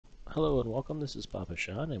Hello and welcome, this is Papa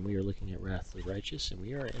Sean, and we are looking at Wrath of the Righteous, and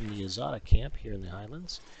we are in the Azata camp here in the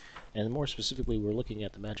Highlands, and more specifically we're looking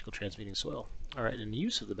at the magical transmuting soil. Alright, in the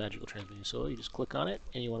use of the magical transmuting soil, you just click on it,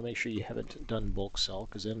 and you want to make sure you haven't done bulk sell,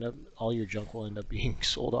 because then all your junk will end up being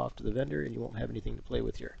sold off to the vendor, and you won't have anything to play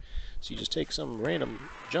with here. So you just take some random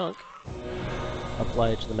junk,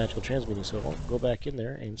 apply it to the magical transmuting soil, go back in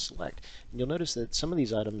there and select. And you'll notice that some of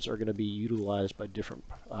these items are going to be utilized by different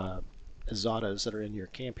Azatas that are in your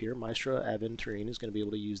camp here. Maestro Aventurine is going to be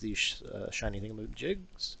able to use these shiny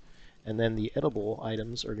thingamajigs, and then the edible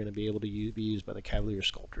items are going to be able to be used by the Cavalier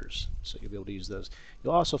Sculptors, so you'll be able to use those.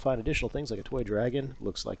 You'll also find additional things like a toy dragon,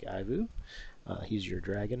 looks like Ivu. He's your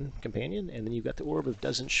dragon companion, and then you've got the orb of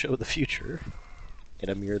doesn't show the future,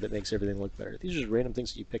 and a mirror that makes everything look better. These are just random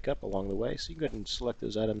things that you pick up along the way, so you can go ahead and select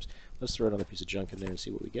those items. Let's throw another piece of junk in there and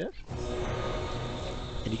see what we get.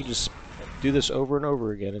 And you can just do this over and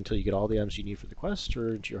over again until you get all the items you need for the quest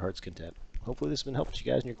or to your heart's content. Hopefully this has been helpful to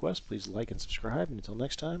you guys in your quest. Please like and subscribe, and until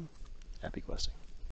next time, happy questing.